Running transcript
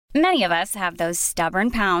Many of us have those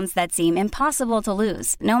stubborn pounds that seem impossible to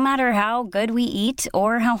lose, no matter how good we eat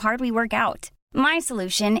or how hard we work out. My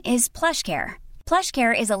solution is PlushCare.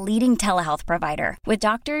 PlushCare is a leading telehealth provider with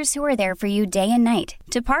doctors who are there for you day and night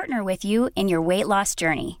to partner with you in your weight loss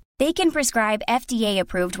journey. They can prescribe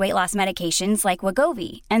FDA-approved weight loss medications like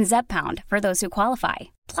Wegovy and Zepbound for those who qualify.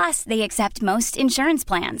 Plus, they accept most insurance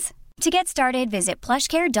plans. To get started, visit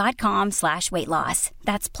plushcare.com/weightloss.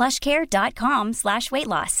 That's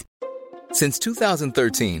plushcare.com/weightloss. Since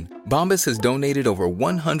 2013, Bombas has donated over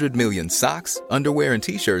 100 million socks, underwear, and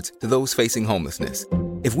T-shirts to those facing homelessness.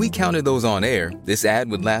 If we counted those on air, this ad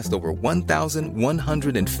would last over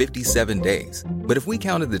 1,157 days. But if we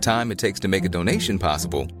counted the time it takes to make a donation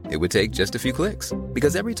possible, it would take just a few clicks.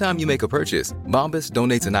 Because every time you make a purchase, Bombas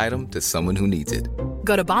donates an item to someone who needs it.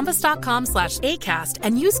 Go to bombas.com/ACAST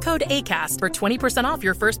and use code ACAST for 20% off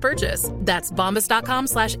your first purchase. That's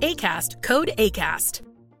bombas.com/ACAST, code ACAST.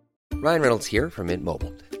 Ryan Reynolds here from Mint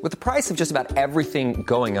Mobile. With the price of just about everything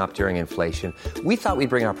going up during inflation, we thought we'd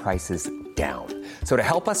bring our prices down. So to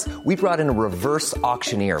help us, we brought in a reverse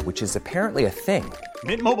auctioneer, which is apparently a thing.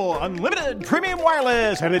 Mint Mobile Unlimited Premium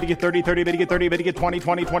Wireless. How to get 30, 30, bit to get 30, bit to get 20,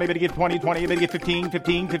 20, 20, bit to get 20, 20, bit to get 15,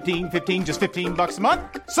 15, 15, 15, just $15 a month?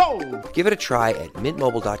 Sold! Give it a try at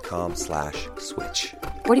mintmobile.com/switch.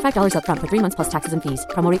 $45 up front for 3 months plus taxes and fees.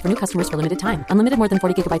 Promo rate for new customers for limited time. Unlimited more than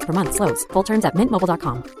 40 gigabytes per month. Slows full terms at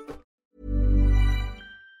mintmobile.com.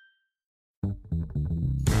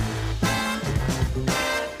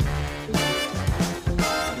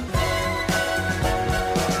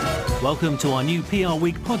 Welcome to our new PR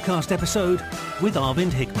Week podcast episode with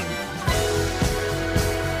Arvind Hickman.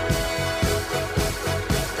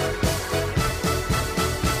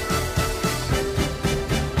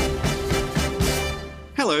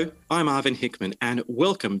 Hello, I'm Arvind Hickman, and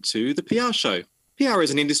welcome to the PR Show. PR is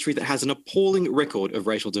an industry that has an appalling record of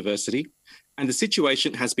racial diversity, and the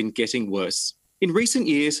situation has been getting worse. In recent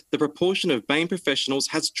years, the proportion of BAME professionals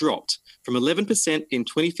has dropped from 11% in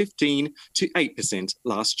 2015 to 8%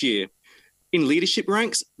 last year. In leadership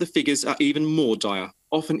ranks, the figures are even more dire,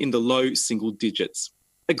 often in the low single digits.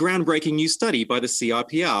 A groundbreaking new study by the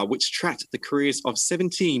CIPR, which tracked the careers of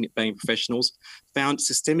 17 BAME professionals, found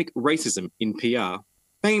systemic racism in PR.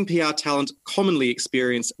 BAME PR talent commonly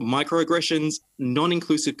experience microaggressions,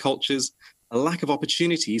 non-inclusive cultures, a lack of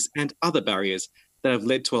opportunities, and other barriers that have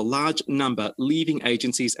led to a large number leaving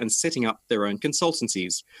agencies and setting up their own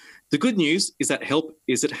consultancies. The good news is that help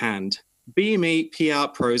is at hand. BME PR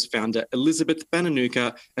Pros founder Elizabeth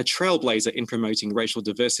Bananuka, a trailblazer in promoting racial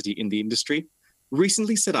diversity in the industry,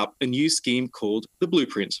 recently set up a new scheme called The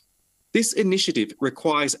Blueprint. This initiative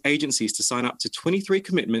requires agencies to sign up to 23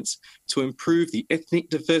 commitments to improve the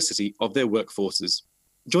ethnic diversity of their workforces.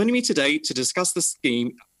 Joining me today to discuss the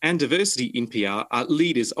scheme and diversity in PR are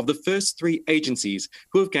leaders of the first 3 agencies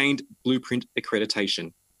who have gained Blueprint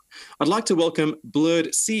accreditation. I'd like to welcome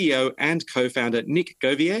Blurred CEO and co-founder Nick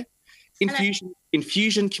Govier,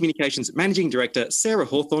 Infusion Communications Managing Director Sarah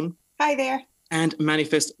Hawthorne. Hi there. And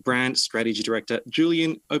Manifest Brand Strategy Director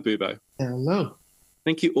Julian Obubo. Hello.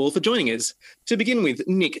 Thank you all for joining us. To begin with,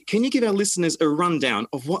 Nick, can you give our listeners a rundown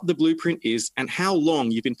of what the Blueprint is and how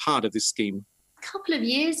long you've been part of this scheme? A couple of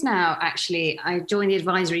years now, actually. I joined the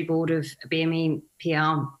advisory board of BME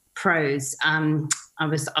PR Pros. I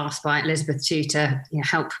was asked by Elizabeth to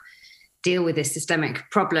help deal with this systemic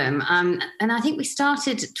problem. And I think we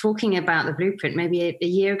started talking about the Blueprint maybe a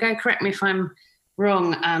year ago. Correct me if I'm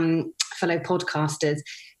wrong, fellow podcasters,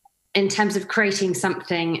 in terms of creating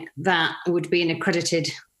something that would be an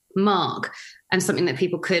accredited mark and something that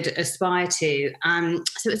people could aspire to.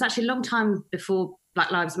 So it was actually a long time before Black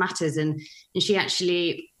Lives Matters, and she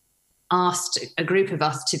actually asked a group of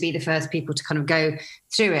us to be the first people to kind of go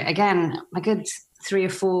through it. Again, a good 3 or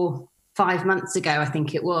 4, 5 months ago, I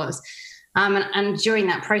think it was. And during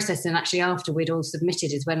that process, and actually after we'd all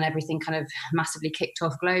submitted, is when everything kind of massively kicked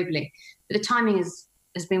off globally. But the timing has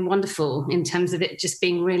been wonderful in terms of it just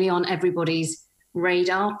being really on everybody's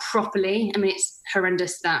radar properly. I mean, it's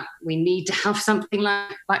horrendous that we need to have something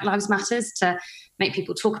like Black Lives Matters to make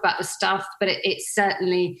people talk about the stuff, but it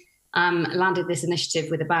certainly landed this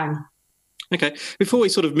initiative with a bang. Okay, before we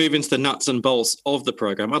sort of move into the nuts and bolts of the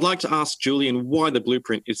program, I'd like to ask Julian why the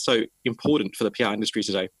Blueprint is so important for the PR industry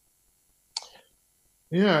today.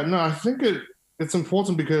 Yeah, no, I think it's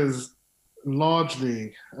important because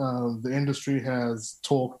largely the industry has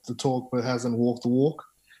talked the talk but hasn't walked the walk.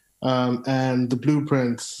 And the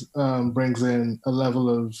Blueprint brings in a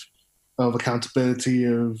level of accountability,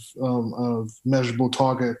 of measurable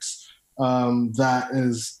targets that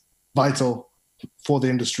is vital for the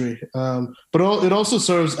industry. But it also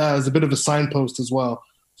serves as a bit of a signpost as well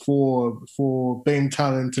for Bain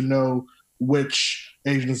Talent to know which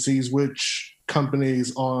agencies, which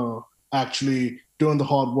companies are actually doing the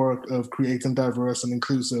hard work of creating diverse and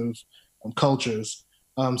inclusive cultures.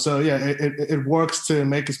 It works to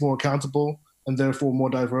make us more accountable and therefore more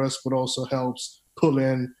diverse, but also helps pull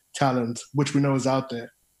in talent, which we know is out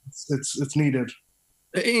there. It's needed.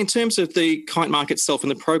 In terms of the Kite Mark itself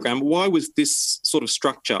and the program, why was this sort of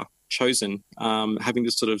structure chosen, having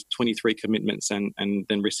this sort of 23 commitments and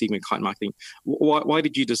then receiving a Kite Mark thing? Why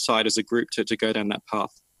did you decide as a group to go down that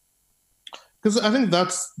path? Because I think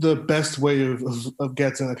that's the best way of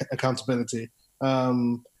getting accountability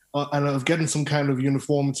and of getting some kind of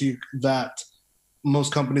uniformity that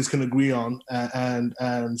most companies can agree on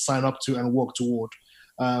and sign up to and work toward.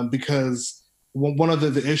 Because one of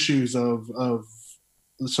the issues of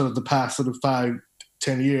sort of the past sort of 5-10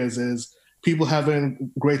 years is people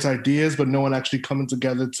having great ideas, but no one actually coming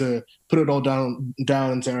together to put it all down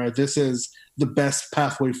and say, all right, this is the best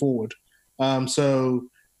pathway forward. I'm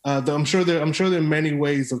sure there are many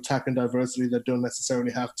ways of tackling diversity that don't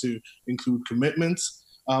necessarily have to include commitments.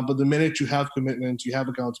 But the minute you have commitment, you have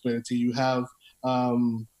accountability, you have a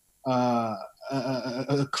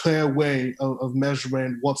clear way of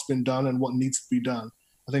measuring what's been done and what needs to be done.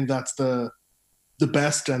 I think that's the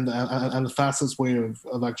best and the fastest way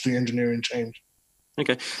of actually engineering change.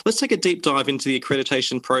 Okay, let's take a deep dive into the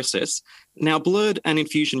accreditation process. Now, Blurred and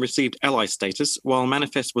Infusion received ally status, while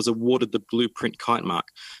Manifest was awarded the Blueprint Kite Mark.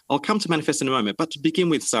 I'll come to Manifest in a moment, but to begin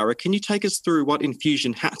with, Sarah, can you take us through what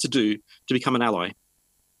Infusion had to do to become an ally?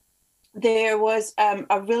 There was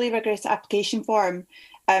a really rigorous application form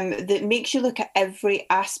that makes you look at every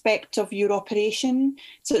aspect of your operation.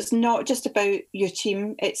 So it's not just about your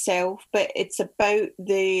team itself, but it's about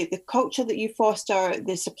the culture that you foster,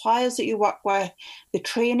 the suppliers that you work with, the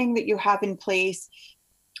training that you have in place.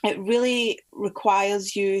 It really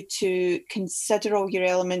requires you to consider all your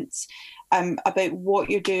elements about what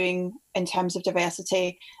you're doing in terms of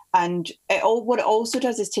diversity. And what it also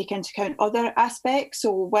does is take into account other aspects.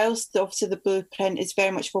 So whilst obviously the Blueprint is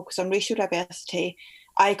very much focused on racial diversity,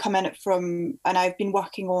 I come in it from, and I've been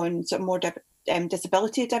working on sort of more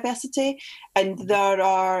disability diversity, and there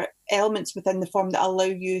are elements within the form that allow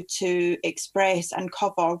you to express and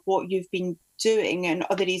cover what you've been doing in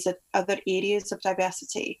other areas of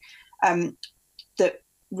diversity that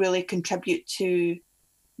really contribute to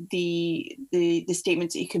the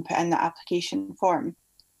statements that you can put in the application form.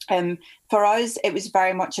 For us, it was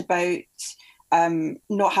very much about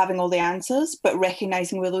not having all the answers, but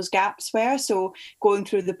recognising where those gaps were. So going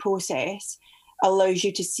through the process allows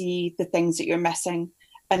you to see the things that you're missing.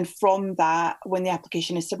 And from that, when the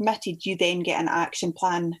application is submitted, you then get an action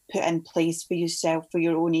plan put in place for yourself, for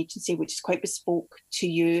your own agency, which is quite bespoke to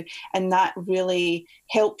you. And that really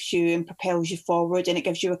helps you and propels you forward, and it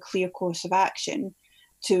gives you a clear course of action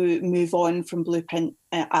to move on from Blueprint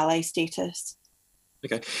ally status.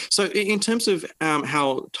 Okay, so in terms of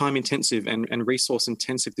how time-intensive and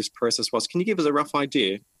resource-intensive this process was, can you give us a rough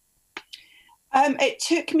idea? It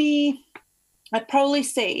took me, I'd probably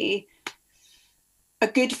say, a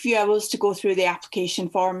good few hours to go through the application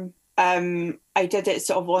form. I did it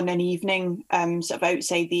sort of on an evening, sort of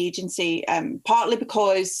outside the agency, partly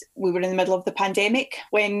because we were in the middle of the pandemic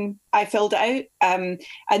when I filled it out.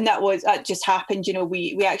 And that just happened, you know,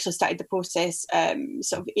 we actually started the process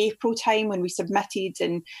sort of April time when we submitted,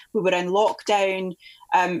 and we were in lockdown.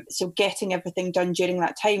 So getting everything done during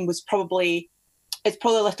that time was probably a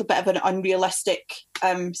little bit of an unrealistic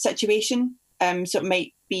situation. So it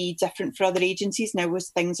might be different for other agencies now as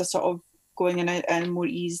things are sort of going in a more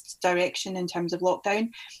eased direction in terms of lockdown.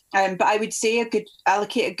 But I would say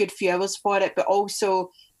allocate a good few hours for it, but also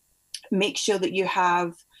make sure that you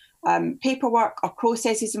have paperwork or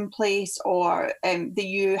processes in place, or that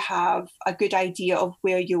you have a good idea of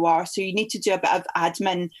where you are. So you need to do a bit of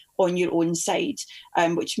admin on your own side,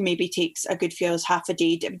 which maybe takes a good few hours, half a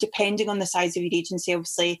day, depending on the size of your agency.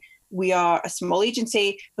 Obviously, we are a small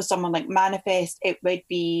agency. For someone like Manifest, it would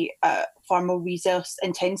be far more resource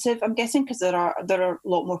intensive, I'm guessing, because there are a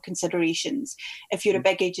lot more considerations. If you're a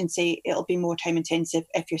big agency, it'll be more time intensive.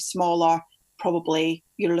 If you're smaller, probably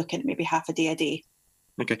you're looking at maybe half a day.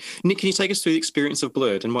 Okay. Nick, can you take us through the experience of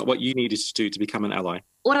Blurred and what you needed to do to become an ally?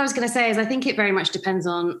 What I was going to say is I think it very much depends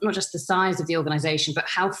on not just the size of the organisation, but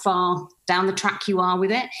how far down the track you are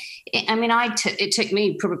with it. It took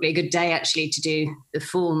me probably a good day actually to do the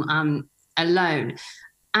form alone.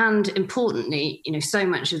 And importantly, you know, so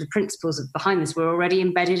much of the principles behind this were already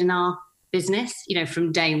embedded in our business, you know,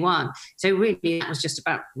 from day one. So really that was just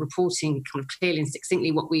about reporting kind of clearly and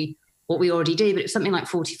succinctly what we already do, but it was something like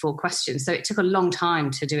 44 questions. So it took a long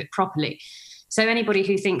time to do it properly. So anybody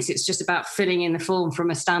who thinks it's just about filling in the form from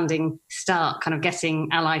a standing start, kind of getting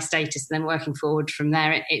ally status and then working forward from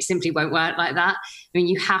there, it simply won't work like that. I mean,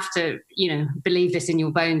 you have to, believe this in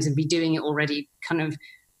your bones and be doing it already kind of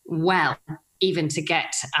well, even to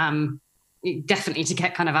get, definitely to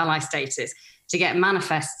get kind of ally status. To get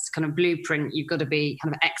manifests kind of blueprint, you've got to be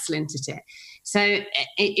kind of excellent at it. So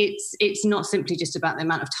it's not simply just about the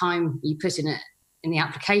amount of time you put in it in the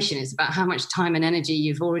application. It's about how much time and energy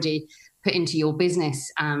you've already put into your business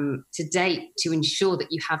to date to ensure that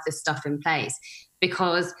you have this stuff in place.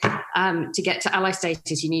 Because to get to ally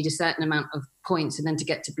status, you need a certain amount of points, and then to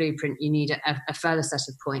get to blueprint, you need a further set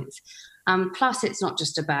of points. Plus, it's not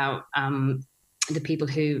just about the people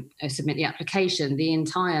who submit the application. The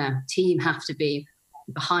entire team have to be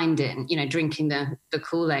behind it and, drinking the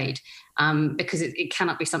Kool-Aid, because it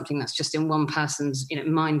cannot be something that's just in one person's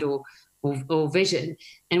mind or vision.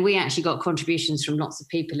 And we actually got contributions from lots of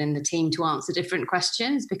people in the team to answer different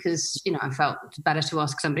questions, because I felt better to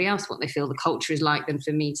ask somebody else what they feel the culture is like than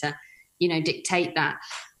for me to dictate that.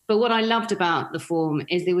 But what I loved about the form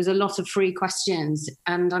is there was a lot of free questions,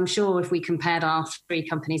 and I'm sure if we compared our 3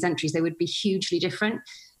 companies' entries, they would be hugely different,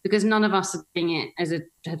 because none of us are doing it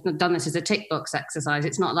have done this as a tick box exercise.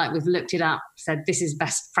 It's not like we've looked it up, said this is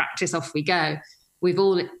best practice, off we go. We've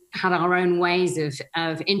all had our own ways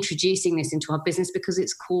of introducing this into our business, because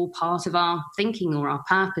it's core part of our thinking or our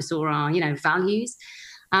purpose or our values.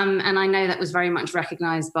 And I know that was very much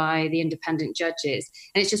recognised by the independent judges.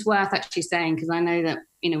 And it's just worth actually saying, because I know that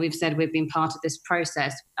we've said we've been part of this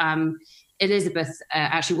process. Elizabeth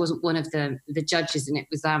actually wasn't one of the judges, and it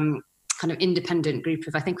was kind of independent group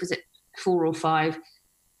of, I think, was it 4 or 5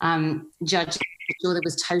 judges. Sure, there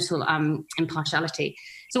was total impartiality.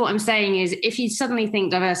 So what I'm saying is, if you suddenly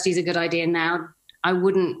think diversity is a good idea now, I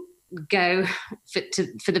wouldn't go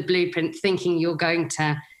for the blueprint thinking you're going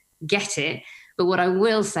to get it. But what I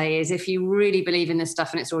will say is, if you really believe in this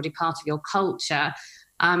stuff and it's already part of your culture,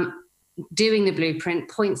 doing the blueprint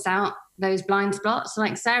points out those blind spots.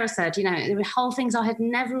 Like Sarah said, there were whole things I had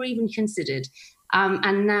never even considered.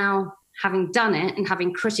 And now, having done it and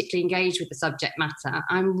having critically engaged with the subject matter,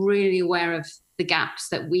 I'm really aware of the gaps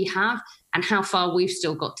that we have and how far we've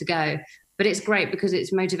still got to go. But it's great because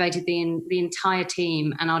it's motivated the entire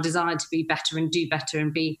team, and our desire to be better and do better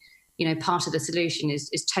and be, part of the solution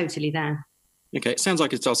is totally there. Okay, it sounds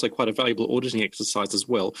like it's also quite a valuable auditing exercise as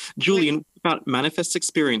well. Julian, about Manifest's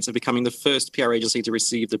experience of becoming the first PR agency to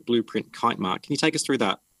receive the Blueprint Kite Mark. Can you take us through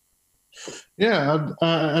that? Yeah,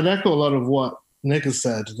 I'd echo a lot of what Nick has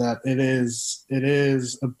said, that it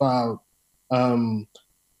is about,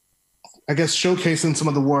 I guess, showcasing some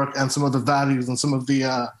of the work and some of the values and some of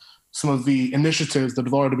the initiatives that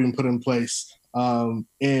have already been put in place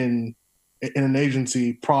in an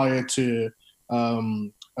agency prior to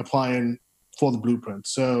applying for the blueprint.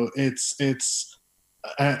 So it's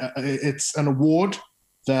an award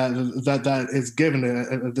that is given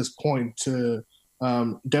at this point to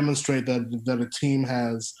demonstrate that a team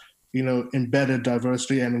has embedded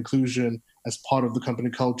diversity and inclusion as part of the company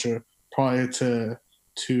culture prior to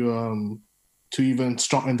even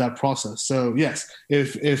starting that process. So yes,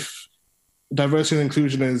 if diversity and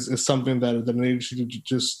inclusion is something that an agency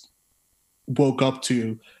just woke up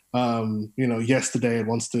to yesterday and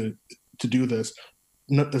wants to do this,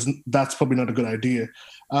 that's probably not a good idea.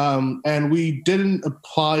 And we didn't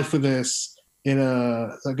apply for this in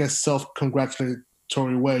a, I guess, self-congratulatory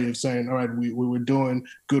way of saying, all right, we were doing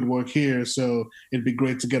good work here, so it'd be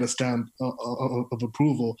great to get a stamp of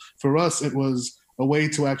approval. For us, it was a way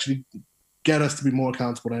to actually get us to be more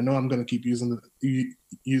accountable. I know I'm going to keep using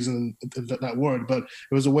that word, but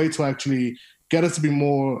it was a way to actually get us to be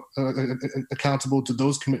more accountable to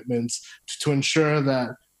those commitments, to ensure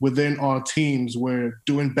that within our teams we're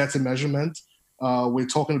doing better measurement. We're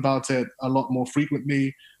talking about it a lot more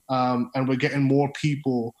frequently, and we're getting more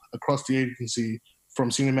people across the agency, from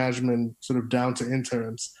senior management sort of down to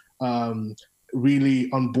interns, really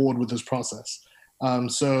on board with this process.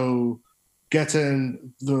 So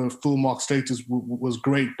getting the full mark status was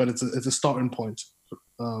great, but it's a starting point.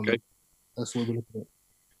 Okay. That's what we're looking at.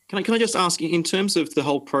 Can I just ask, in terms of the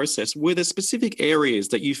whole process, were there specific areas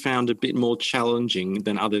that you found a bit more challenging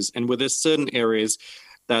than others? And were there certain areas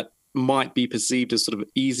that might be perceived as sort of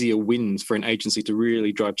easier wins for an agency to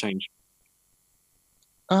really drive change?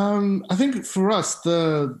 I think for us,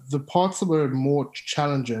 the parts that were more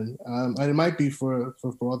challenging, and it might be for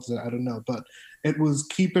others, I don't know, but it was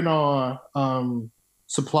keeping our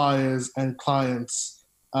suppliers and clients,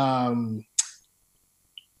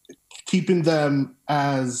 keeping them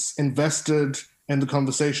as invested in the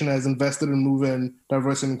conversation, as invested in moving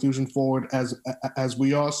diversity and inclusion forward as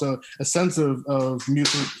we are. So a sense of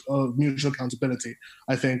mutual accountability,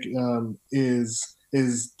 I think, is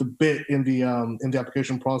the bit in the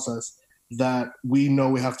application process that we know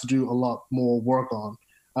we have to do a lot more work on.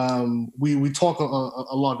 We talk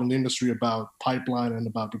a lot in the industry about pipeline and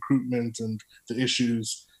about recruitment and the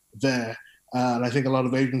issues there. And I think a lot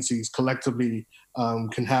of agencies collectively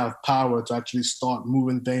can have power to actually start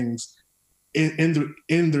moving things in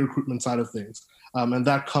the recruitment side of things. And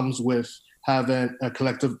that comes with having a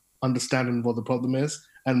collective understanding of what the problem is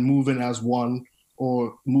and moving as one,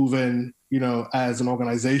 or moving, as an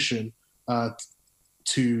organization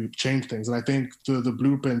to change things. And I think the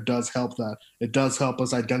blueprint does help that. It does help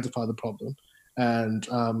us identify the problem. And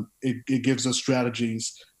it gives us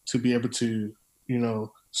strategies to be able to,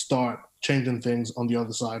 start changing things on the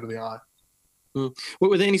other side of the eye.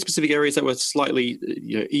 Were there any specific areas that were slightly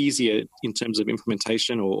easier in terms of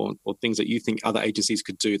implementation, or things that you think other agencies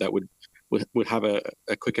could do that would have a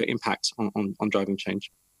quicker impact on driving change?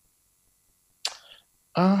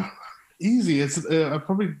 Easy. It's I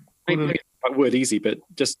probably word easy, but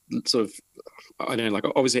just sort of, I don't know, like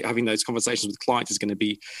obviously having those conversations with clients is going to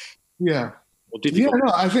be more difficult. Yeah,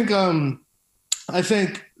 no, I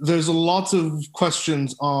think there's a lot of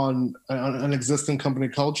questions on an existing company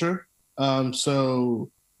culture.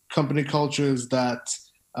 So company cultures that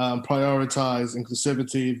prioritize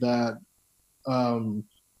inclusivity, that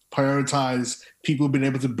prioritize people being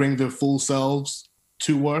able to bring their full selves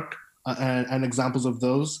to work, and examples of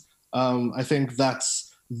those. I think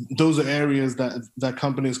those are areas that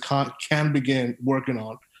companies can begin working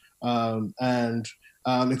on, and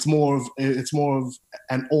it's more of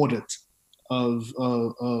an audit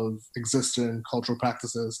of existing cultural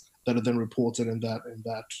practices that are then reported in that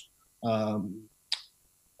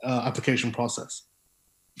application process.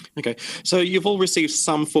 Okay, so you've all received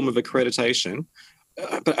some form of accreditation,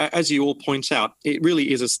 but as you all point out, it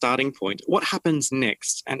really is a starting point. What happens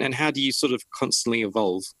next, and how do you sort of constantly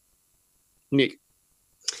evolve? Nick?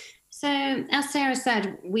 So, as Sarah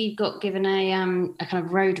said, we got given a kind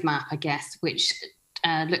of roadmap, I guess, which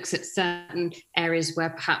looks at certain areas where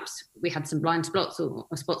perhaps we had some blind spots or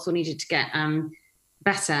spots or needed to get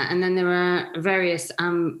better. And then there are various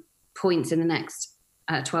points in the next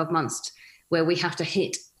 12 months where we have to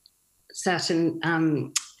hit certain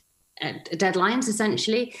deadlines,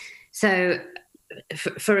 essentially. So,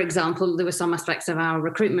 for example, there were some aspects of our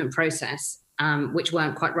recruitment process which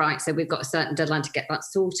weren't quite right. So we've got a certain deadline to get that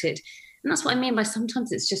sorted. And that's what I mean by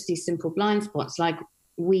sometimes it's just these simple blind spots. Like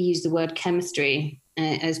we use the word chemistry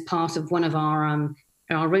as part of one of our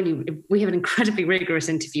we have an incredibly rigorous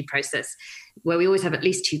interview process where we always have at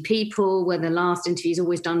least 2 people, where the last interview is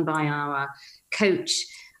always done by our coach,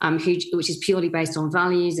 which is purely based on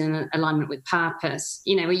values and alignment with purpose.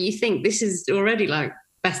 Where you think this is already like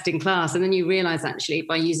best in class, and then you realize actually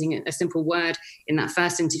by using a simple word in that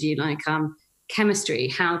first interview, like chemistry,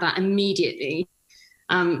 how that immediately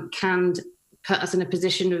can put us in a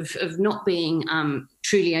position of not being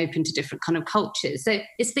truly open to different kind of cultures. So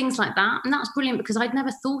it's things like that. And that's brilliant because I'd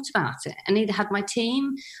never thought about it, and neither had my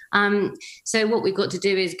team. So what we've got to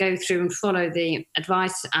do is go through and follow the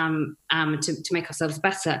advice to make ourselves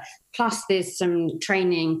better. Plus there's some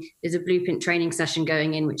training. There's a blueprint training session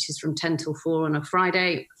going in, which is from 10 till 4 on a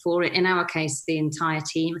Friday. For it, in our case, the entire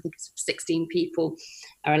team, I think it's 16 people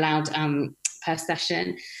are allowed per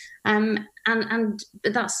session. And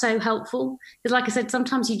that's so helpful because, like I said,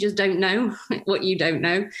 sometimes you just don't know what you don't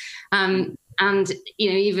know. And,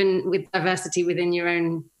 even with diversity within your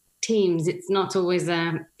own teams, it's not always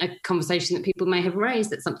a conversation that people may have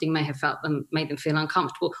raised, that something may have made them feel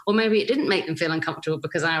uncomfortable, or maybe it didn't make them feel uncomfortable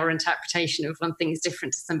because our interpretation of one thing is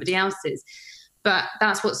different to somebody else's. But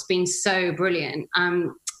that's what's been so brilliant.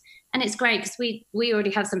 And it's great because we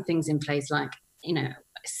already had some things in place, like,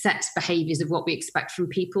 set behaviours of what we expect from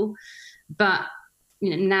people. But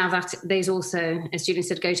now that there's also, as Julian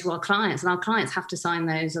said, go to our clients, and our clients have to sign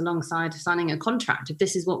those alongside signing a contract. If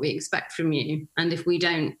this is what we expect from you, and if we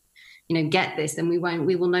don't get this, then we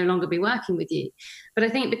will no longer be working with you. But I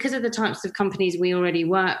think because of the types of companies we already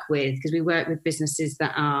work with, because we work with businesses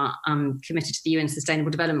that are committed to the UN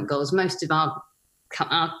Sustainable Development Goals, most of our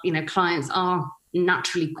clients are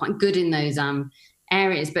naturally quite good in those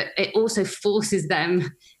areas, but it also forces them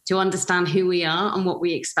to understand who we are and what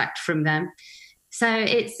we expect from them. So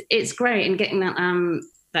it's great, and getting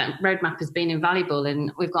that roadmap has been invaluable.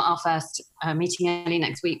 And we've got our first meeting early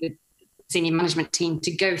next week with the senior management team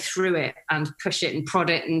to go through it and push it and prod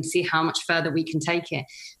it and see how much further we can take it.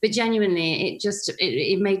 But genuinely,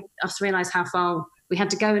 it made us realise how far we had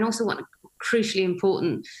to go, and also what a crucially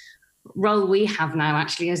important role we have now,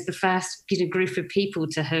 actually, as the first group of people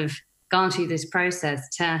to have gone through this process,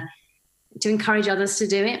 to encourage others to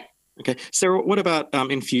do it. Okay. Sarah, what about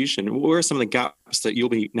Infusion? Where are some of the gaps that you'll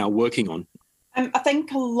be now working on? I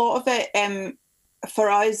think a lot of it for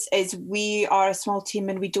us is we are a small team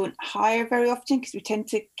and we don't hire very often because we tend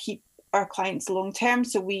to keep our clients long term.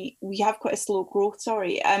 So we have quite a slow growth,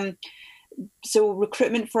 So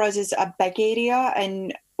recruitment for us is a big area.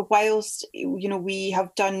 And whilst, we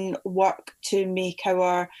have done work to make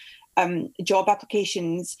our job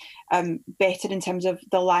applications better in terms of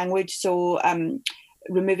the language, so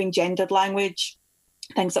removing gendered language,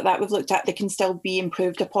 things like that we've looked at, they can still be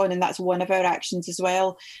improved upon, and that's one of our actions as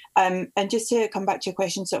well. And just to come back to your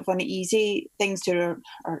question, sort of on easy things to,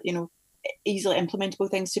 or easily implementable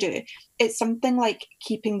things to do, it's something like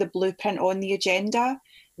keeping the blueprint on the agenda,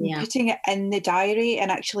 putting it in the diary, and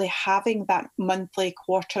actually having that monthly,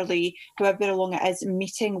 quarterly, however long it is,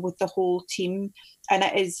 meeting with the whole team. And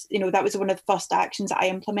it is, that was one of the first actions that I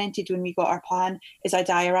implemented when we got our plan, is I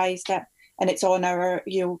diarised it. And it's on our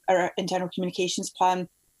internal communications plan.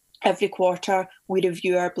 Every quarter, we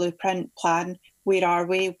review our blueprint plan. Where are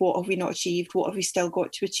we? What have we not achieved? What have we still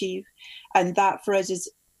got to achieve? And that for us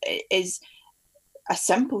is a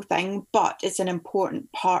simple thing, but it's an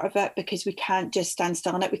important part of it, because we can't just stand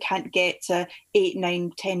still in it. We can't get to 8,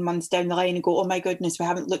 9, 10 months down the line and go, oh my goodness, we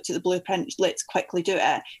haven't looked at the blueprint, let's quickly do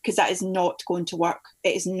it, because that is not going to work.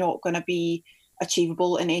 It is not going to be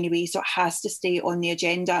achievable in any way. So it has to stay on the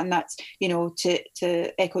agenda, and that's,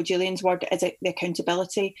 to echo Julian's word, is the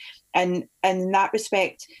accountability. And in that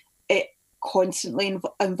respect, it constantly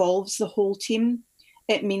involves the whole team.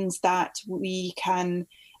 It means that we can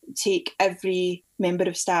take every member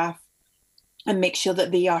of staff and make sure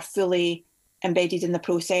that they are fully embedded in the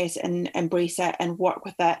process and embrace it and work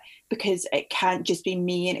with it, because it can't just be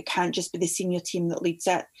me and it can't just be the senior team that leads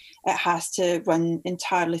it. It has to run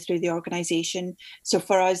entirely through the organisation. So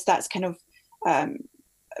for us, that's kind of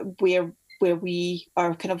where we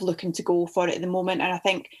are kind of looking to go for it at the moment. And I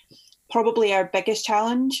think probably our biggest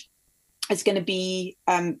challenge is going to be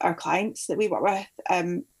our clients that we work with.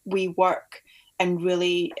 We work in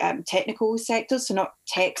really technical sectors, so not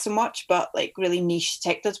tech so much, but like really niche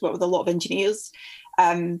sectors, work with a lot of engineers.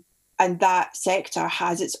 And that sector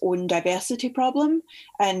has its own diversity problem.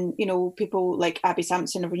 And, people like Abby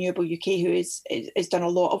Sampson of Renewable UK, who is done a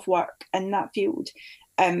lot of work in that field.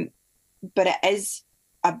 But it is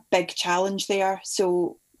a big challenge there.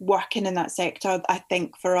 So working in that sector, I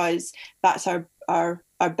think for us, that's our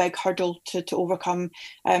big hurdle to overcome.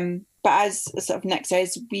 But as sort of Nick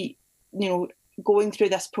says, we, going through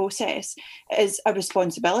this process is a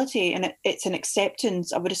responsibility, and it's an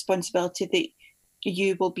acceptance of a responsibility that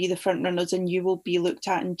you will be the front runners and you will be looked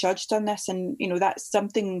at and judged on this. And, that's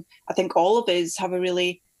something I think all of us have a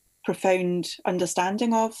really profound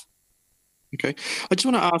understanding of. Okay. I just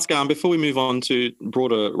want to ask, before we move on to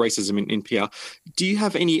broader racism in PR, do you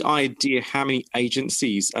have any idea how many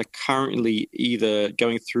agencies are currently either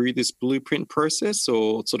going through this blueprint process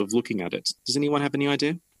or sort of looking at it? Does anyone have any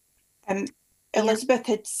idea? Elizabeth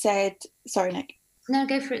had said, sorry, Nick. No,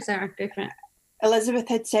 go for it, Sarah. Go for it. Elizabeth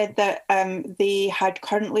had said that they had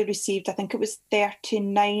currently received, I think it was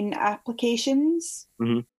 39 applications.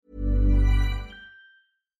 Mm-hmm.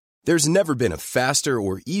 There's never been a faster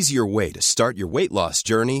or easier way to start your weight loss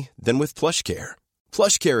journey than with PlushCare.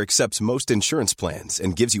 PlushCare accepts most insurance plans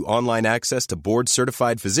and gives you online access to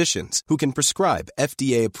board-certified physicians who can prescribe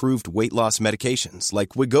FDA-approved weight loss medications like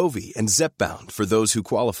Wegovy and Zepbound for those who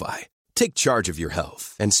qualify. Take charge of your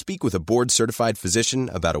health and speak with a board-certified physician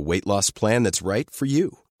about a weight loss plan that's right for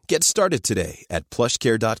you. Get started today at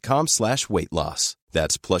plushcare.com/weight-loss.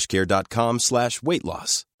 That's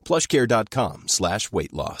plushcare.com/weight-loss.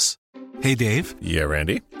 plushcare.com/weight-loss. Hey, Dave. Yeah,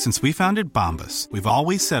 Randy. Since we founded Bombas, we've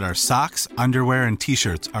always said our socks, underwear, and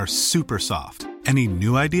T-shirts are super soft. Any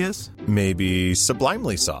new ideas? Maybe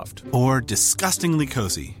sublimely soft. Or disgustingly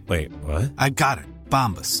cozy. Wait, what? I got it.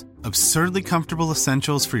 Bombas. Absurdly comfortable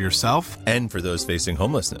essentials for yourself and for those facing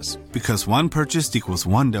homelessness. Because one purchased equals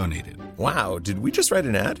one donated. Wow, did we just write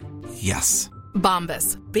an ad? Yes.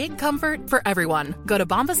 Bombas. Big comfort for everyone. Go to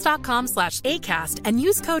bombas.com/ACAST and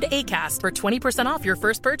use code ACAST for 20% off your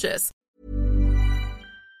first purchase.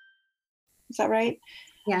 Is that right?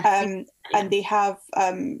 Yeah. And they have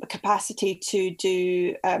a capacity to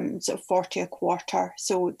do sort of 40 a quarter.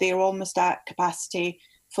 So they're almost at capacity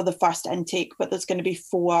for the first intake, but there's going to be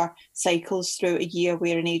 4 cycles throughout a year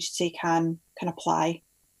where an agency can apply.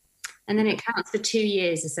 And then it counts for 2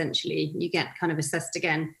 years, essentially. You get kind of assessed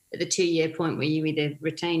again at the 2-year point where you either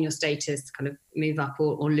retain your status, kind of move up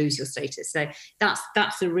or lose your status. So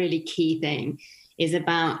that's a really key thing, is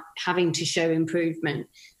about having to show improvement.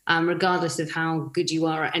 Regardless of how good you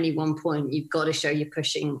are at any one point, you've got to show you're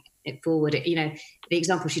pushing it forward. The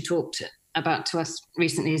example she talked about to us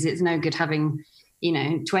recently is it's no good having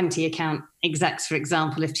 20 account execs, for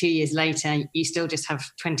example, if 2 years later you still just have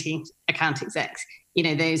 20 account execs.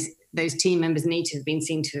 Those team members need to have been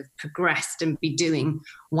seen to have progressed and be doing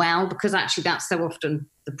well, because actually that's so often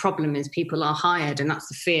the problem is people are hired, and that's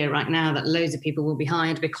the fear right now, that loads of people will be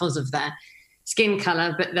hired because of their skin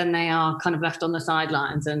colour, but then they are kind of left on the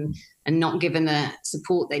sidelines and not given the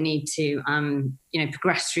support they need to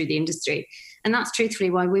progress through the industry. And that's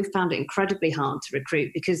truthfully why we've found it incredibly hard to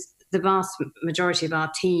recruit, because the vast majority of our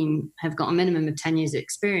team have got a minimum of 10 years of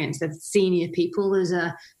experience. They're senior people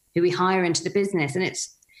who we hire into the business. And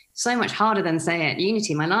it's so much harder than, say, at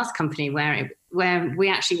Unity, my last company, where we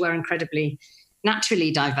actually were incredibly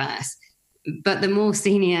naturally diverse. But the more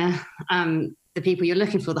senior the people you're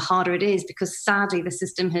looking for, the harder it is, because sadly the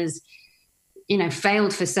system has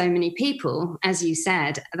failed for so many people, as you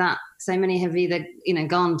said, that so many have either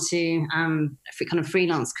gone to kind of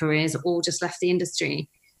freelance careers or just left the industry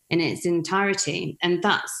in its entirety. And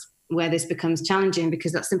that's where this becomes challenging,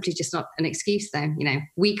 because that's simply just not an excuse though.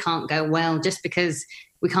 We can't go well just because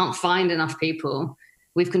we can't find enough people.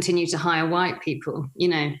 We've continued to hire white people.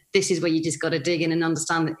 This is where you just got to dig in and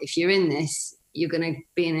understand that if you're in this, you're going to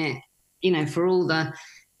be in it, for all the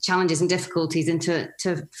challenges and difficulties, and to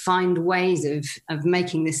find ways of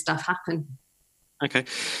making this stuff happen. Okay.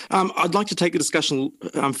 I'd like to take the discussion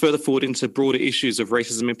further forward into broader issues of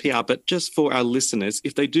racism in PR, but just for our listeners,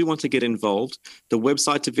 if they do want to get involved, the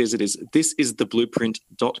website to visit is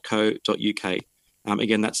thisistheblueprint.co.uk.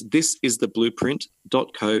 Again, that's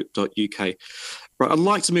thisistheblueprint.co.uk. Right, I'd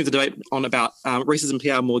like to move the debate on about racism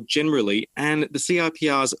PR more generally, and the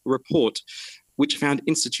CIPR's report, which found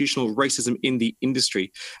institutional racism in the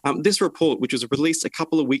industry. This report, which was released a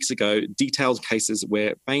couple of weeks ago, detailed cases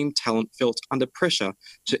where BAME talent felt under pressure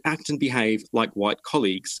to act and behave like white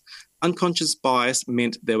colleagues. Unconscious bias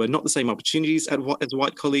meant there were not the same opportunities as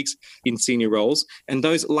white colleagues in senior roles, and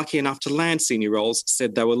those lucky enough to land senior roles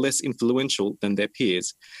said they were less influential than their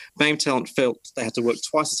peers. BAME talent felt they had to work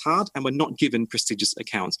twice as hard and were not given prestigious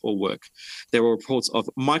accounts or work. There were reports of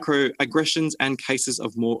microaggressions and cases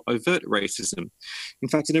of more overt racism. In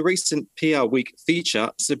fact, in a recent PR Week feature,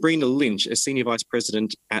 Sabrina Lynch, a senior vice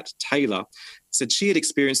president at Taylor, said she had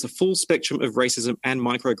experienced the full spectrum of racism and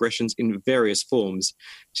microaggressions in various forms.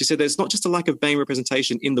 She said there's not just a lack of BAME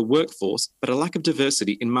representation in the workforce, but a lack of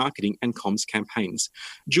diversity in marketing and comms campaigns.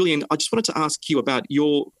 Julian, I just wanted to ask you about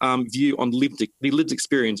your view on the lived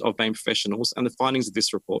experience of BAME professionals and the findings of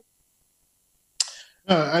this report.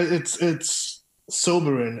 It's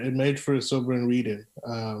sobering. It made for a sobering reading,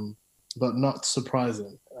 but not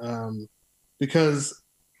surprising, because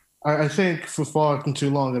I think for far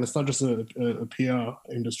too long, and it's not just a PR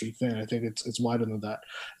industry thing, I think it's wider than that.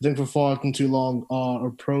 I think for far too long, our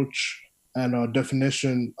approach and our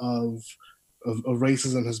definition of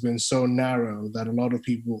racism has been so narrow that a lot of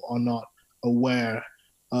people are not aware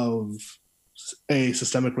of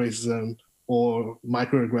systemic racism or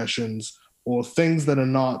microaggressions or things that are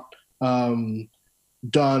not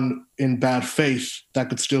done in bad faith that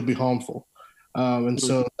could still be harmful.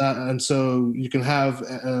 So you can have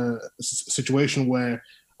a situation where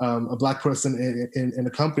a Black person in a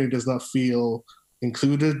company does not feel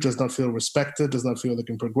included, does not feel respected, does not feel they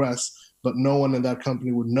can progress, but no one in that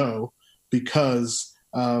company would know because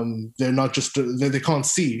they're not just they can't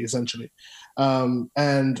see, essentially. And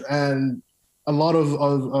a lot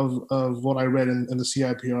of what I read in the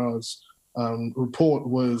CIPR's report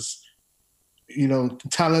was,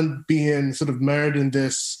 talent being sort of married in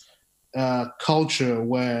this culture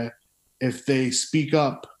where if they speak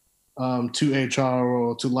up to HR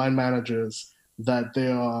or to line managers, that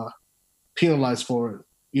they are penalized for it,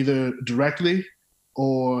 either directly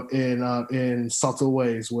or in subtle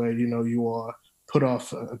ways where you are put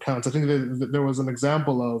off accounts. I think there was an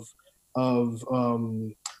example of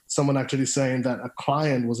someone actually saying that a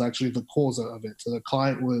client was actually the cause of it. So the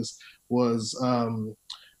client was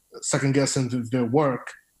second guessing their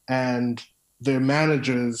work, and their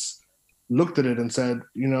managers looked at it and said,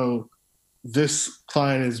 this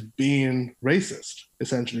client is being racist,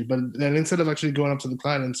 essentially. But then instead of actually going up to the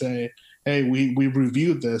client and saying, hey, we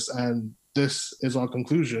reviewed this and this is our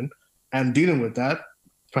conclusion, and dealing with that,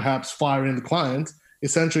 perhaps firing the client,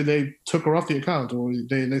 essentially they took her off the account, or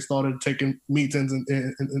they started taking meetings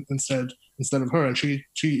instead of her, and she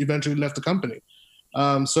eventually left the company.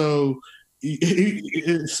 So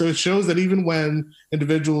it shows that even when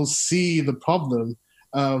individuals see the problem,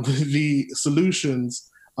 the solutions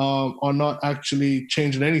are not actually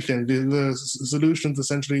changing anything. The solutions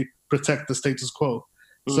essentially protect the status quo.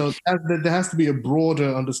 So there has to be a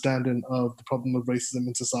broader understanding of the problem of racism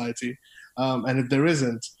in society. And if there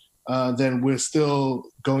isn't, then we're still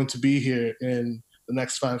going to be here in the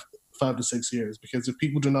next five to 6 years. Because if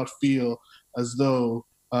people do not feel as though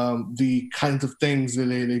the kinds of things that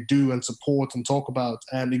they do and support and talk about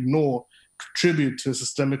and ignore contribute to a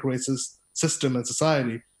systemic racist system and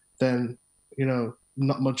society, then,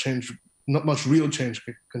 not much real change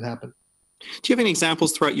can happen. Do you have any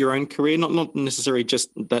examples throughout your own career, not necessarily just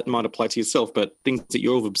that might apply to yourself, but things that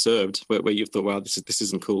you've observed where you've thought, wow, this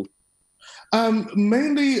isn't cool?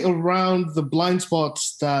 Mainly around the blind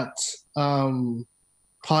spots that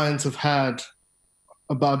clients have had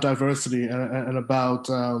about diversity and about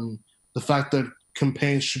the fact that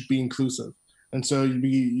campaigns should be inclusive. And so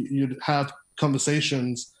you'd have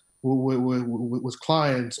conversations with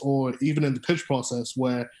clients, or even in the pitch process,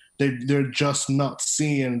 where they're just not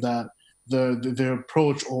seeing that their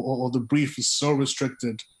approach or the brief is so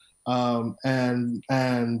restricted and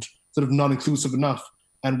sort of not inclusive enough.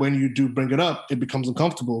 And when you do bring it up, it becomes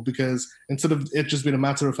uncomfortable, because instead of it just being a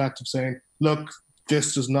matter of fact of saying, look,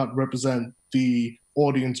 this does not represent the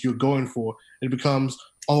audience you're going for, it becomes,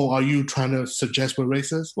 oh, are you trying to suggest we're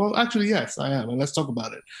racist? Well, actually, yes, I am. And let's talk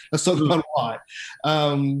about it. Let's talk about why.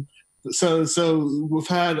 So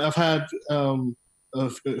I've had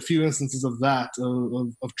a few instances of that,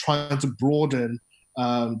 of trying to broaden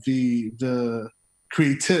the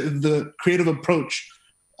creative approach,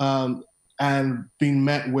 and being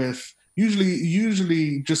met with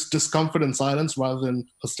usually just discomfort and silence rather than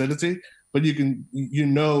hostility. But you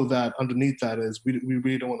know that underneath that is we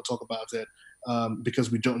really don't want to talk about it because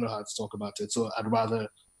we don't know how to talk about it. So I'd rather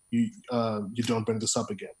you don't bring this up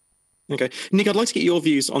again. Okay. Nick, I'd like to get your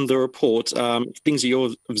views on the report, things that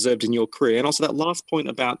you've observed in your career, and also that last point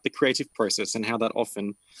about the creative process and how that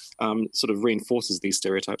often sort of reinforces these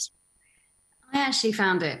stereotypes. I actually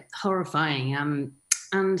found it horrifying.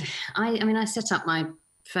 And I set up my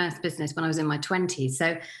first business when I was in my 20s.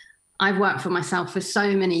 So I've worked for myself for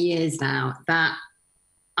so many years now that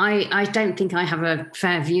I don't think I have a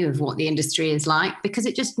fair view of what the industry is like, because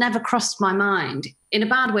it just never crossed my mind, in a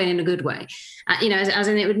bad way and in a good way. As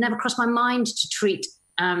in, it would never cross my mind to treat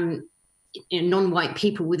non-white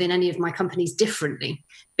people within any of my companies differently,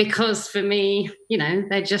 because for me,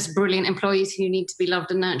 they're just brilliant employees who need to be loved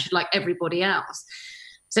and nurtured like everybody else.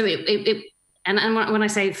 So And when I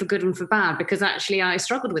say for good and for bad, because actually I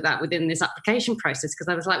struggled with that within this application process, because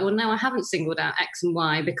I was like, well, no, I haven't singled out X and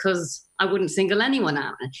Y because I wouldn't single anyone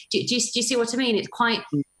out. Do you see what I mean? It's quite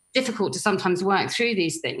difficult to sometimes work through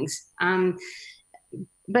these things.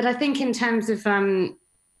 But I think in terms of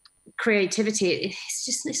creativity,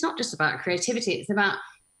 it's not just about creativity. It's about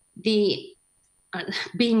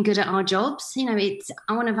being good at our jobs. It's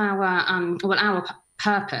one of our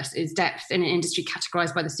purpose is depth in an industry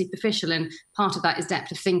categorized by the superficial, and part of that is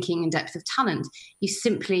depth of thinking and depth of talent. You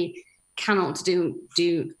simply cannot do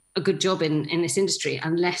a good job in this industry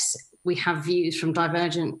unless we have views from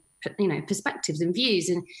divergent perspectives and views,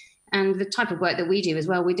 and the type of work that we do as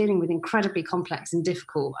well. We're dealing with incredibly complex and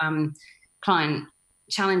difficult client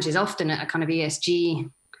challenges, often at a kind of ESG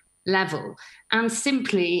level, and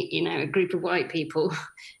simply a group of white people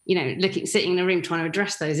sitting in a room trying to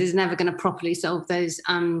address those is never going to properly solve those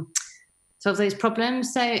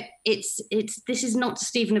problems. So this is not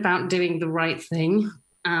just even about doing the right thing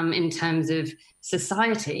in terms of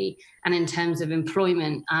society and in terms of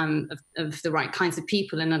employment of the right kinds of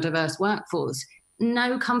people in a diverse workforce.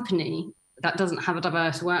 No company that doesn't have a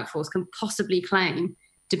diverse workforce can possibly claim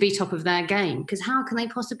to be top of their game, because how can they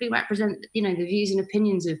possibly represent the views and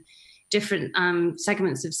opinions of different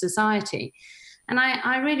segments of society? And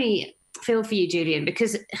I really feel for you, Julian,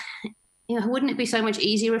 because wouldn't it be so much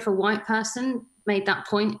easier if a white person made that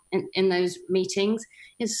point in those meetings?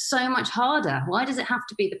 It's so much harder. Why does it have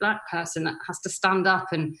to be the black person that has to stand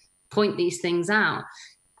up and point these things out?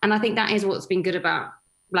 And I think that is what's been good about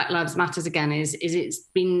Black Lives Matters again, is it's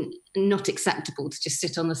been not acceptable to just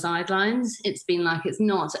sit on the sidelines. It's been like, it's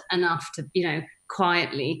not enough to,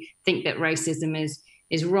 quietly think that racism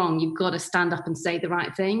is wrong. You've got to stand up and say the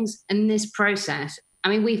right things. And this process,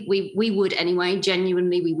 we would anyway,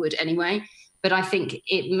 genuinely we would anyway, but I think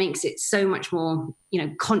it makes it so much more,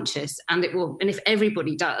 conscious, and if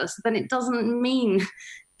everybody does, then it doesn't mean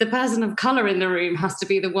the person of colour in the room has to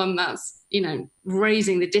be the one that's,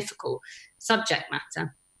 raising the difficult subject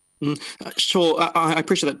matter. Sure, I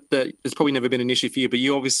appreciate that it's probably never been an issue for you, but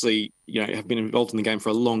you obviously, have been involved in the game for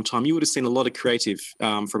a long time. You would have seen a lot of creative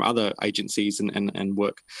from other agencies and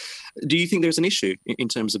work. Do you think there's an issue in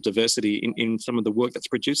terms of diversity in some of the work that's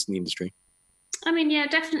produced in the industry? I mean, yeah,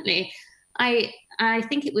 definitely. I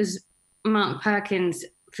think it was Mark Perkins,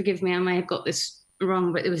 forgive me, I may have got this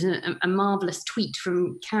wrong, but there was a marvellous tweet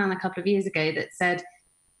from Cannes a couple of years ago that said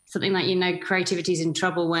something like, creativity's in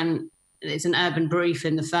trouble when it's an urban brief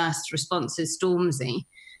and the first response is Stormzy.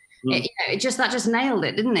 That just nailed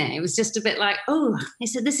it, didn't it? It was just a bit like, he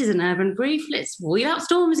said, this is an urban brief, let's wheel out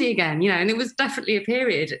Stormzy again, and it was definitely a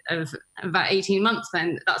period of about 18 months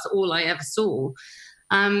then. That's all I ever saw.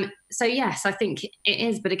 So yes, I think it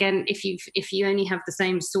is. But again, if you only have the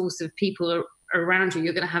same source of people around you,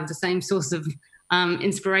 you're going to have the same source of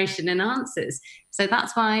inspiration and answers. So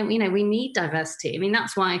that's why, we need diversity. I mean,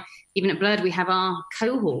 that's why even at Blurred, we have our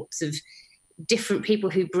cohorts of different people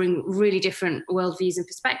who bring really different worldviews and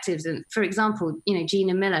perspectives. And for example,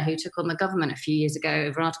 Gina Miller, who took on the government a few years ago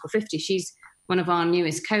over Article 50, she's one of our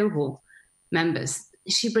newest cohort members.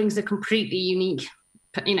 She brings a completely unique,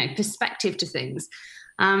 perspective to things.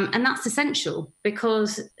 And that's essential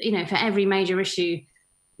because, for every major issue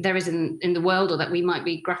there is in the world or that we might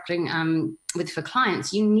be grappling with for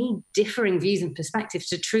clients, you need differing views and perspectives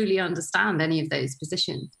to truly understand any of those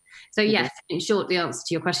positions. So yes, in short, the answer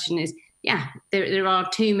to your question is, there are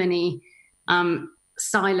too many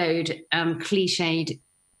siloed, cliched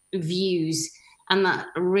views and that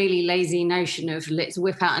really lazy notion of let's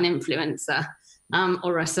whip out an influencer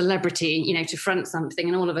or a celebrity, to front something,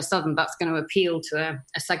 and all of a sudden that's going to appeal to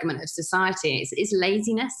a segment of society. It's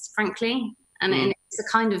laziness, frankly, and it's a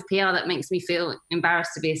kind of PR that makes me feel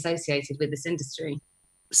embarrassed to be associated with this industry.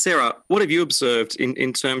 Sarah, what have you observed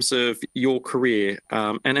in terms of your career,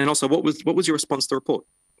 and also what was your response to the report?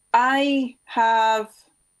 I have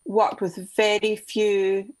worked with very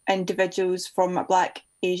few individuals from Black,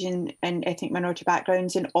 Asian and ethnic minority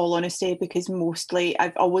backgrounds, in all honesty, because mostly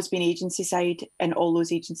I've always been agency side and all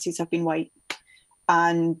those agencies have been white.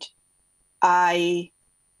 And I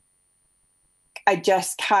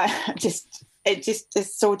just can't, it just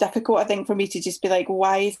is so difficult, I think, for me to just be like,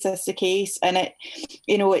 why is this the case? And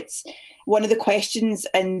it's one of the questions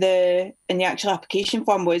in the actual application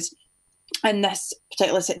form was, in this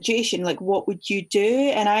particular situation, like, what would you do?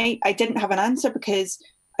 And I didn't have an answer because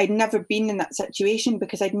I'd never been in that situation,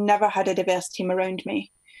 because I'd never had a diverse team around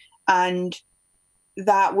me. And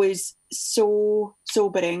that was so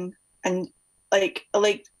sobering. And like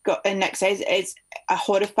Nick says, it's a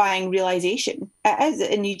horrifying realisation. It is.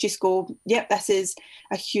 And you just go, yep, this is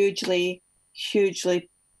a hugely, hugely,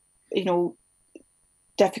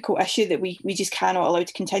 difficult issue that we just cannot allow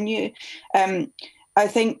to continue. I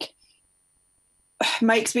think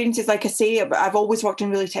my experiences, like I say, I've always worked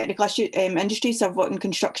in really technical industries. So I've worked in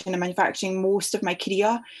construction and manufacturing most of my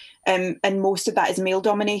career, and most of that is male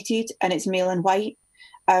dominated and it's male and white.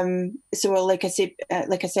 So like I said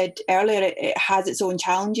earlier, it has its own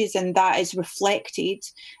challenges, and that is reflected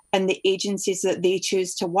in the agencies that they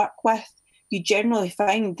choose to work with. You generally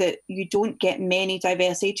find that you don't get many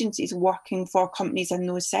diverse agencies working for companies in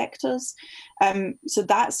those sectors. So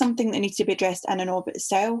that's something that needs to be addressed in and of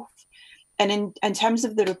itself. And in terms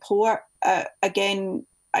of the report, again,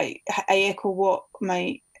 I echo what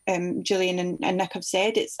my Gillian and Nick have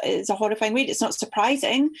said. It's a horrifying read. It's not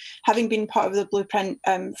surprising. Having been part of the Blueprint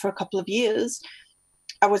for a couple of years,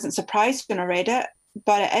 I wasn't surprised when I read it,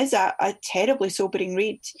 but it is a terribly sobering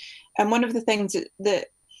read. And one of the things that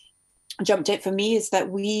jumped out for me is that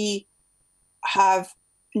we have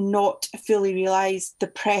not fully realised the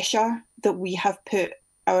pressure that we have put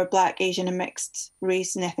our Black, Asian and mixed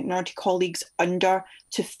race and ethnic minority colleagues under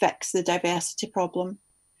to fix the diversity problem.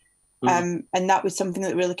 And that was something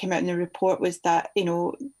that really came out in the report, was that, they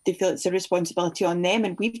feel it's a responsibility on them,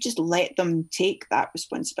 and we've just let them take that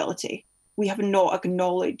responsibility. We have not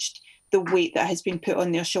acknowledged the weight that has been put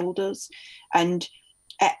on their shoulders. And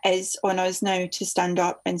it is on us now to stand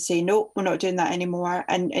up and say, no, we're not doing that anymore,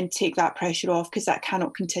 and take that pressure off, because that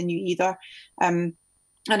cannot continue either. And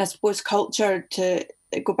I suppose culture, to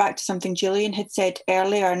go back to something Gillian had said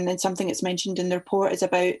earlier, and then something that's mentioned in the report, is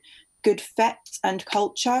about good fit and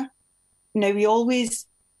culture. Now, we always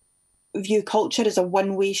view culture as a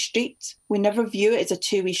one-way street. We never view it as a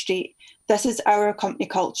two-way street. This is our company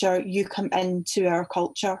culture. You come into our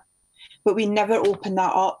culture. But we never open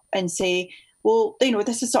that up and say, well,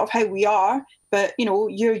 this is sort of how we are, but,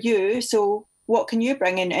 you're you, so what can you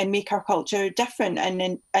bring in and make our culture different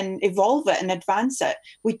and evolve it and advance it?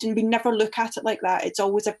 We never look at it like that. It's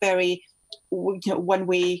always a very one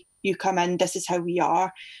way you come in, this is how we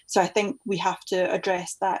are. So I think we have to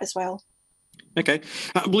address that as well. Okay.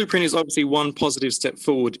 Blueprint is obviously one positive step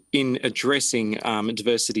forward in addressing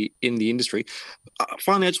diversity in the industry.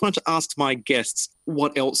 Finally, I just wanted to ask my guests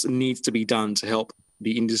what else needs to be done to help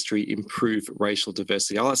the industry improve racial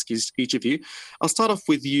diversity. I'll ask each of you. I'll start off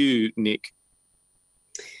with you, Nick.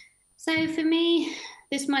 So for me,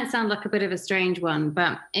 this might sound like a bit of a strange one,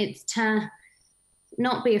 but it's to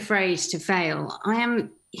not be afraid to fail. I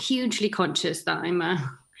am hugely conscious that I'm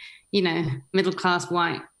a, middle-class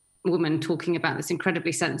white woman talking about this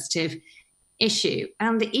incredibly sensitive issue.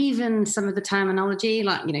 And even some of the terminology,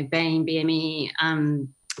 like, BAME, BME,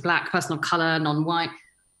 black, person of colour, non-white,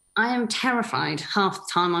 I am terrified half the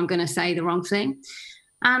time I'm going to say the wrong thing.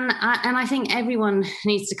 And I think everyone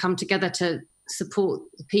needs to come together to support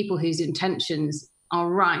the people whose intentions are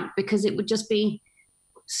right, because it would just be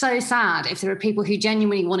so sad if there are people who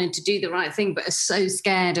genuinely wanted to do the right thing but are so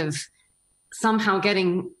scared of somehow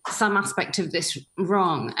getting some aspect of this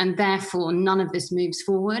wrong, and therefore none of this moves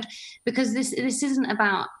forward. Because this isn't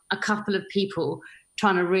about a couple of people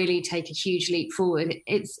trying to really take a huge leap forward.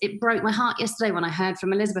 It broke my heart yesterday when I heard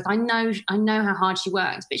from Elizabeth. I know how hard she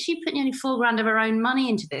works, but she put nearly $4,000 of her own money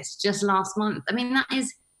into this just last month. I mean, that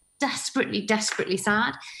is desperately, desperately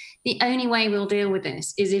sad. The only way we'll deal with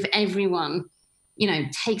this is if everyone,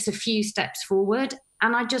 takes a few steps forward.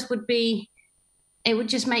 And it would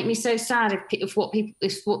just make me so sad if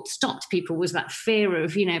what stopped people was that fear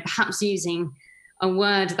of, perhaps using a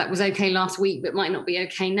word that was okay last week but might not be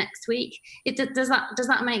okay next week. Does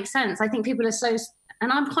that make sense? I think people are so,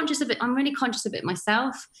 and I'm conscious of it. I'm really conscious of it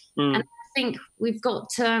myself. And I think we've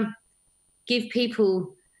got to give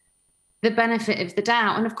people the benefit of the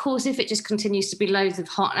doubt. And of course, if it just continues to be loads of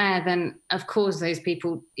hot air, then of course those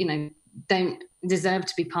people, don't deserve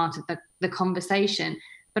to be part of the conversation.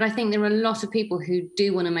 But I think there are a lot of people who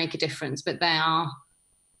do want to make a difference, but they are,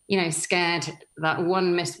 scared that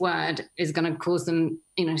one missed word is going to cause them,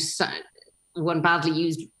 one badly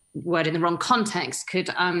used word in the wrong context could,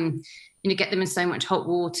 get them in so much hot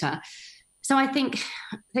water. So I think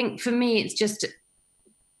for me, it's just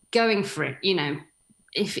going for it.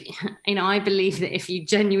 If I believe that if you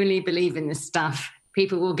genuinely believe in this stuff,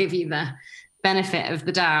 people will give you the benefit of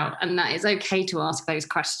the doubt, and that it's okay to ask those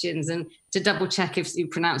questions and to double check if you're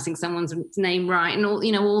pronouncing someone's name right and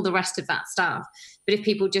all the rest of that stuff. But if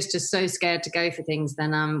people just are so scared to go for things,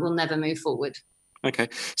 then we'll never move forward. Okay.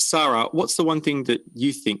 Sarah, what's the one thing that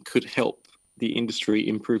you think could help the industry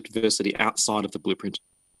improve diversity outside of the blueprint?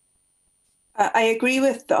 I agree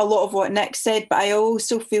with a lot of what Nick said, but I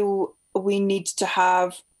also feel we need to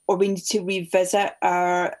revisit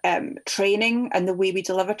our training and the way we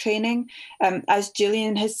deliver training. As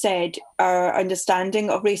Julian has said, our understanding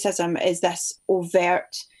of racism is this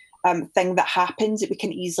overt thing that happens that we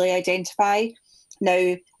can easily identify.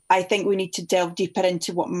 Now, I think we need to delve deeper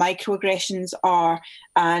into what microaggressions are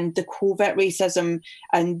and the covert racism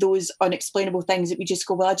and those unexplainable things that we just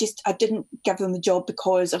go, well, I didn't give them the job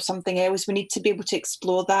because of something else. We need to be able to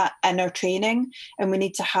explore that in our training, and we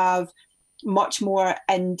need to have much more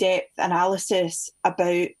in-depth analysis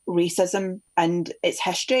about racism and its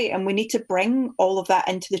history. And we need to bring all of that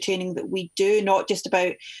into the training that we do, not just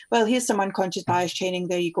about, well, here's some unconscious bias training,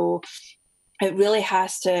 there you go. It really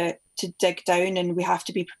has to dig down, and we have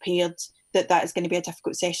to be prepared that is going to be a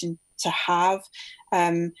difficult session to have.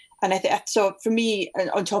 And so for me,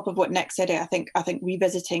 on top of what Nick said, I think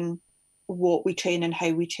revisiting what we train and how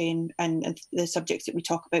we train and the subjects that we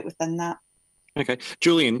talk about within that. Okay.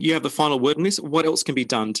 Julian, you have the final word on this. What else can be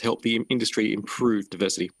done to help the industry improve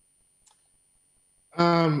diversity?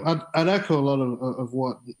 I'd echo a lot of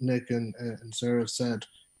what Nick and Sarah said.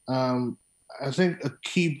 I think a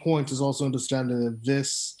key point is also understanding that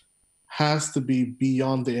this has to be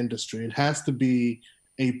beyond the industry. It has to be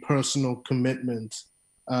a personal commitment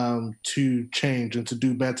to change and to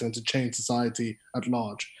do better and to change society at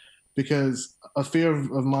large. Because a fear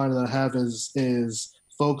of mine that I have is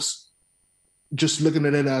folks just looking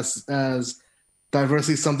at it as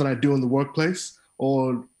diversity is something I do in the workplace,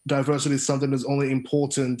 or diversity is something that's only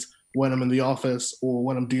important when I'm in the office or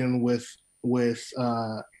when I'm dealing with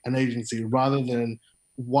an agency, rather than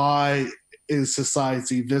why is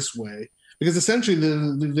society this way? Because essentially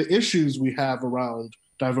the issues we have around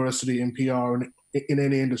diversity in PR and in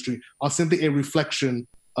any industry are simply a reflection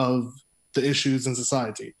of the issues in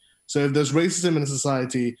society. So if there's racism in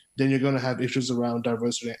society, then you're going to have issues around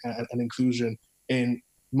diversity and inclusion in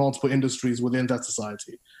multiple industries within that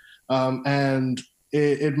society. And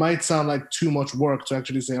it might sound like too much work to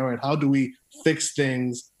actually say, all right, how do we fix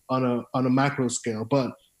things on a macro scale?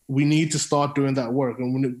 But we need to start doing that work,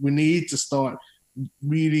 and we need to start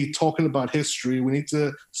really talking about history. We need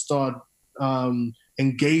to start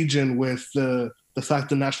engaging with the fact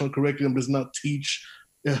the national curriculum does not teach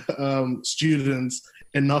students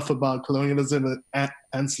enough about colonialism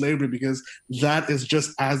and slavery, because that is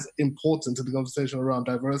just as important to the conversation around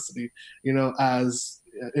diversity, as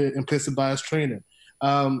implicit bias training.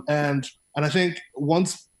 And I think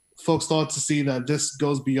once folks start to see that this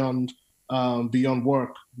goes beyond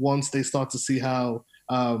work, once they start to see how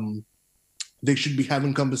they should be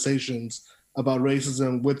having conversations about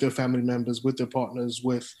racism with their family members, with their partners,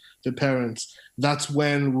 with their parents, that's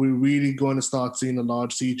when we're really going to start seeing a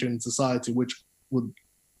large sea change in society, which would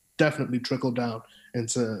definitely trickle down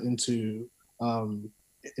into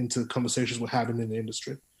conversations we're having in the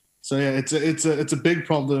industry. So yeah, it's a big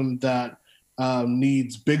problem that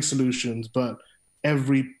needs big solutions, but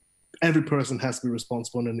every person has to be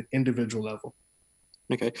responsible on an individual level.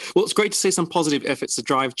 Okay. Well, it's great to see some positive efforts to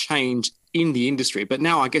drive change in the industry, but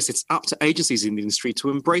now I guess it's up to agencies in the industry to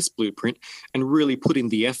embrace Blueprint and really put in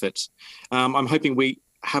the effort. I'm hoping we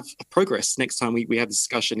have progress next time we have a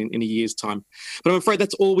discussion in a year's time. But I'm afraid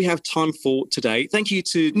that's all we have time for today. Thank you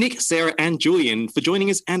to Nick, Sarah and Julian for joining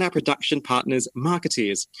us, and our production partners,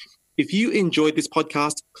 Marketeers. If you enjoyed this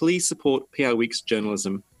podcast, please support PR Week's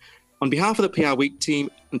journalism. On behalf of the PR Week team,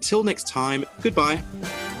 until next time, goodbye.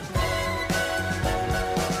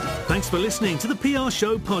 Thanks for listening to the PR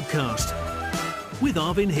Show podcast with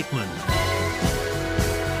Arvin Hickman.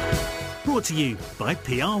 Brought to you by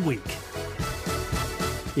PR Week.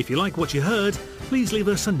 If you like what you heard, please leave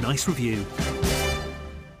us a nice review.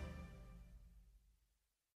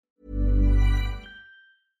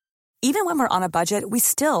 Even when we're on a budget, we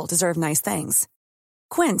still deserve nice things.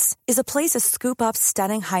 Quince is a place to scoop up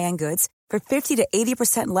stunning high-end goods for 50 to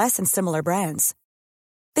 80% less than similar brands.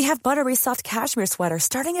 They have buttery soft cashmere sweaters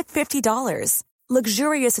starting at $50,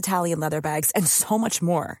 luxurious Italian leather bags, and so much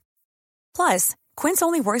more. Plus, Quince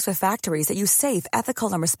only works with factories that use safe,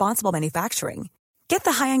 ethical, and responsible manufacturing. Get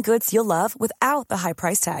the high-end goods you'll love without the high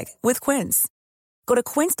price tag with Quince. Go to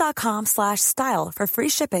quince.com/style for free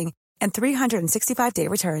shipping and 365-day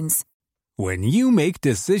returns. When you make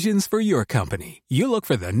decisions for your company, you look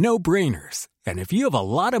for the no-brainers. And if you have a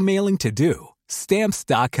lot of mailing to do,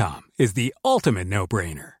 Stamps.com is the ultimate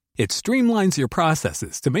no-brainer. It streamlines your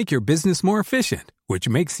processes to make your business more efficient, which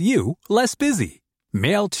makes you less busy.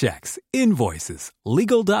 Mail checks, invoices,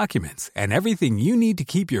 legal documents, and everything you need to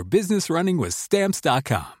keep your business running with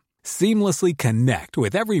Stamps.com. Seamlessly connect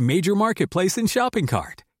with every major marketplace and shopping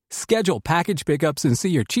cart. Schedule package pickups and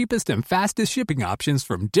see your cheapest and fastest shipping options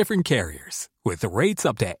from different carriers, with rates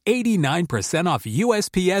up to 89% off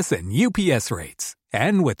USPS and UPS rates.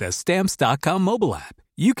 And with the Stamps.com mobile app,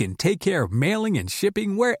 you can take care of mailing and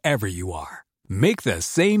shipping wherever you are. Make the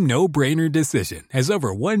same no-brainer decision as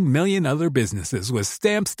over 1 million other businesses with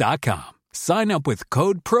Stamps.com. Sign up with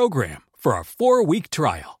code PROGRAM for a 4-week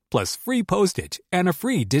trial, plus free postage and a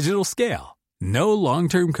free digital scale. No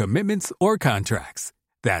long-term commitments or contracts.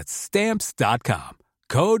 That's Stamps.com.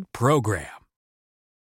 Code PROGRAM.